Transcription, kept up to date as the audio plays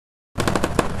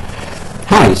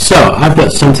Okay, so I've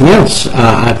got something else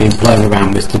I've been playing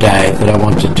around with today that I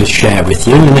wanted to share with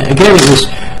you, and again it was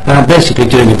basically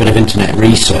doing a bit of internet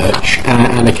research,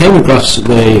 and I came across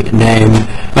the name,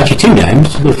 actually two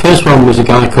names. The first one was a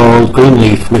guy called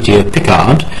Greenleaf Whittier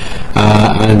Pickard,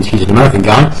 and he's an American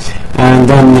guy, and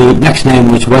then the next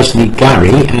name was Wesley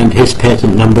Gary, and his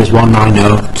patent number is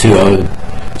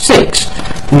 190206.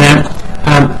 Now,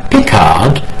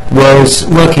 Pickard was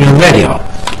working on radio,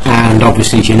 and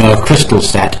obviously, as you know, a crystal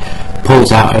set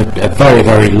pulls out a very,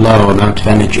 very low amount of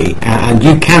energy, and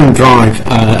you can drive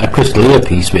a crystal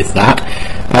earpiece with that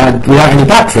without any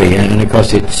battery, and of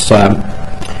course it's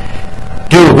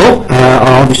doable,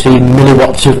 obviously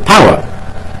milliwatts of power.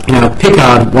 Now,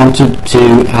 Pickard wanted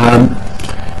to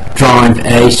drive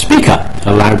a speaker,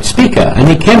 a loudspeaker, and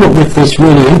he came up with this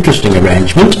really interesting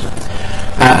arrangement,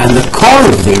 and the core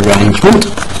of the arrangement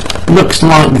looks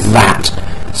like that.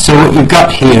 So what you've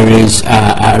got here is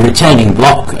a retaining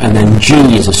block, and then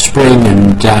G is a spring,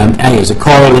 and A is a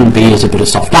coil, and B is a bit of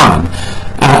soft iron.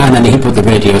 And then he put the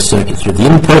radio circuit through the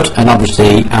input, and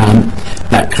obviously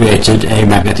that created a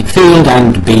magnetic field,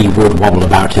 and B would wobble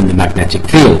about in the magnetic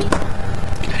field.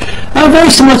 Very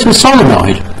similar to a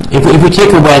solenoid. If we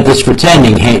take away this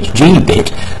retaining HG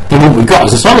bit, then what we've got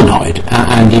is a solenoid,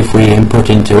 and if we input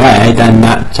into A, then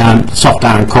that soft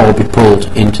iron core will be pulled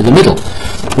into the middle.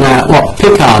 Now, what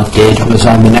Pickard did was,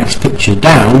 on the next picture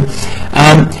down,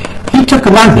 he took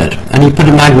a magnet and he put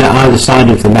a magnet either side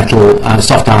of the metal,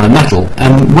 soft iron metal,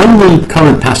 and when the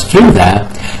current passed through there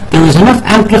was enough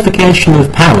amplification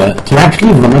of power to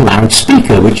actually run a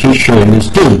loudspeaker, which he's showing us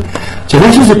do. So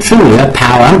this is truly a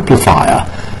power amplifier.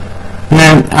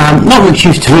 Now, not much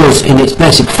use to us in its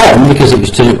basic form because it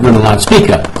was to run a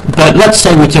loudspeaker, but let's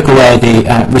say we took away the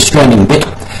restraining bit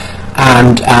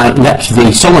and let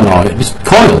the solenoid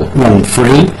coil run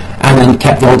free and then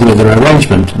kept all the other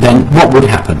arrangement, then what would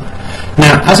happen?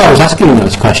 Now, as I was asking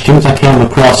those questions, I came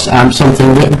across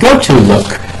something that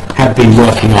GoToLook had been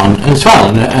working on as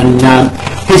well, and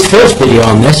his first video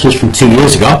on this was from 2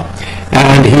 years ago,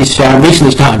 and he's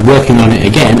recently started working on it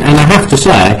again, and I have to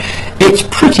say it's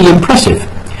pretty impressive.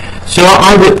 So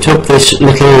I whipped up this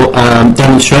little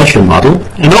demonstration model,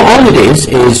 and all it is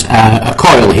a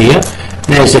coil here.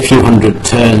 There's a few hundred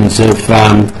turns of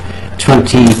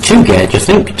 22 gauge, I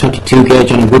think, 22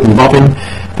 gauge on a wooden bobbin,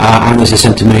 and there's a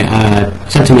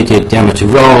centimetre diameter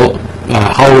roll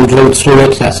hole drilled through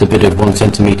it. That's a bit of 1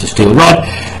 centimetre steel rod,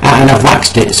 and I've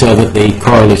waxed it so that the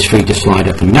coil is free to slide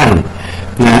up and down.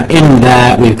 Now, in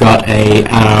there we've got a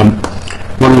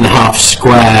 1.5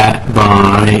 square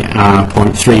by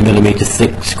 0.3 millimetre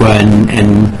thick square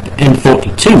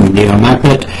N42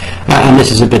 neomagnet, and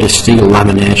this is a bit of steel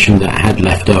lamination that I had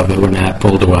left over when I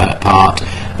pulled apart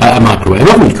a microwave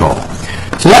oven core.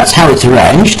 So that's how it's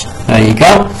arranged. There you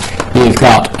go. You've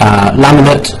got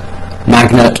laminate,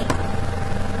 magnet,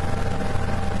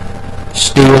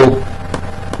 steel,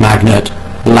 magnet,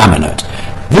 laminate.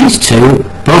 These two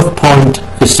both point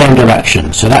the same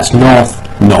direction, so that's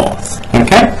north-north.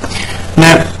 Okay?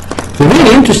 Now, the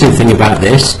really interesting thing about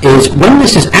this is when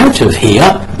this is out of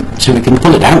here, so we can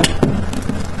pull it out,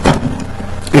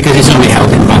 because it's only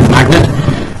held in by the magnet,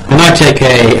 and I take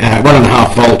a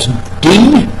 1.5 volt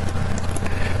D,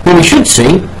 what we should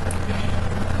see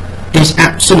is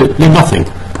absolutely nothing.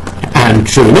 And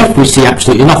true enough, we see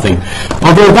absolutely nothing.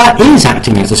 Although that is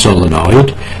acting as a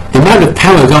solenoid, the amount of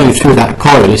power going through that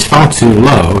coil is far too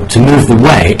low to move the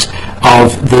weight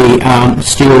of the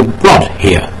steel rod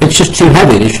here. It's just too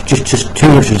heavy, there's just too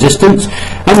much resistance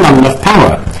and not enough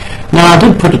power. Now, I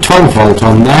did put a 12 volt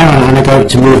on there and I got it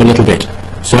to move a little bit.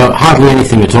 So hardly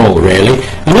anything at all, really.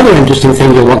 Another interesting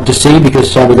thing you'll want to see,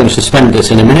 because we're going to suspend this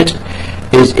in a minute,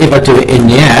 is if I do it in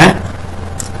the air,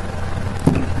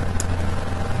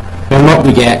 then what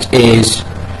we get is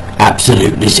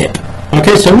absolutely zip.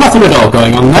 Okay, so nothing at all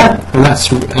going on there, and that's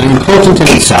important in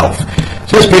itself.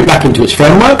 So let's put it back into its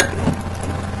framework.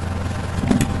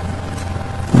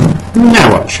 Now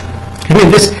watch. I mean,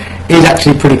 this is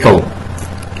actually pretty cool.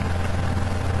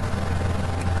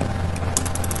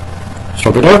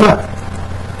 Swap it over,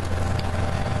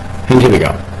 and here we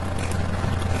go.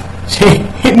 See,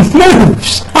 it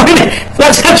moves! I mean,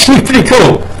 that's actually pretty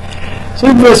cool.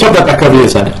 So we'll swap that back over the other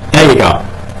side. There you go.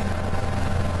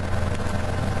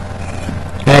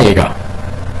 There you go.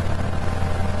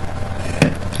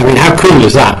 I mean, how cool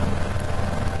is that?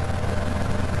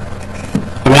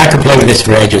 I mean, I could play with this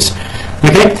for ages.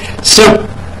 Okay, so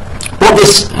what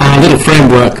this little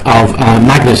framework of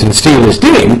magnet and steel is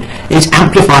doing is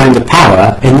amplifying the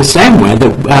power in the same way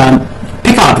that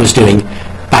Pickard was doing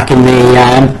back in the,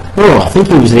 I think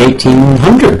it was the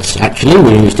 1800s actually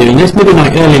when he was doing this, maybe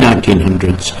early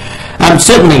 1900s.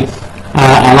 Certainly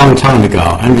a long time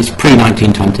ago, and it's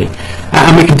pre-1920.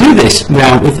 And we can do this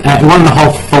now with a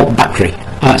 1.5 volt battery.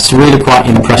 That's really quite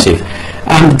impressive.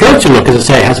 GoToLook, as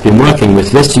I say, has been working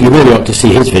with this, so you really ought to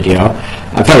see his video.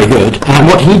 Very good. And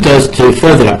what he does to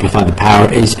further amplify the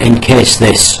power is encase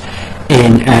this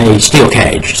in a steel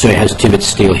cage, so it has 2 bits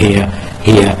of steel here,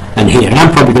 here and here, and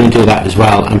I'm probably going to do that as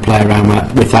well and play around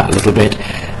with that a little bit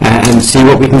and see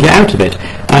what we can get out of it.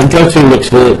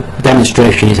 GoToLook's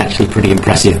demonstration is actually pretty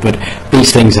impressive, but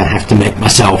these things I have to make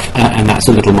myself, and that's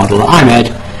a little model that I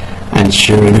made, and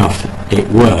sure enough it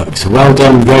works. Well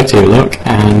done GoToLook,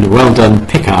 and well done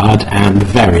Picard, and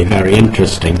very, very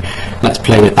interesting. Let's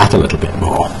play with that a little bit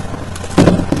more.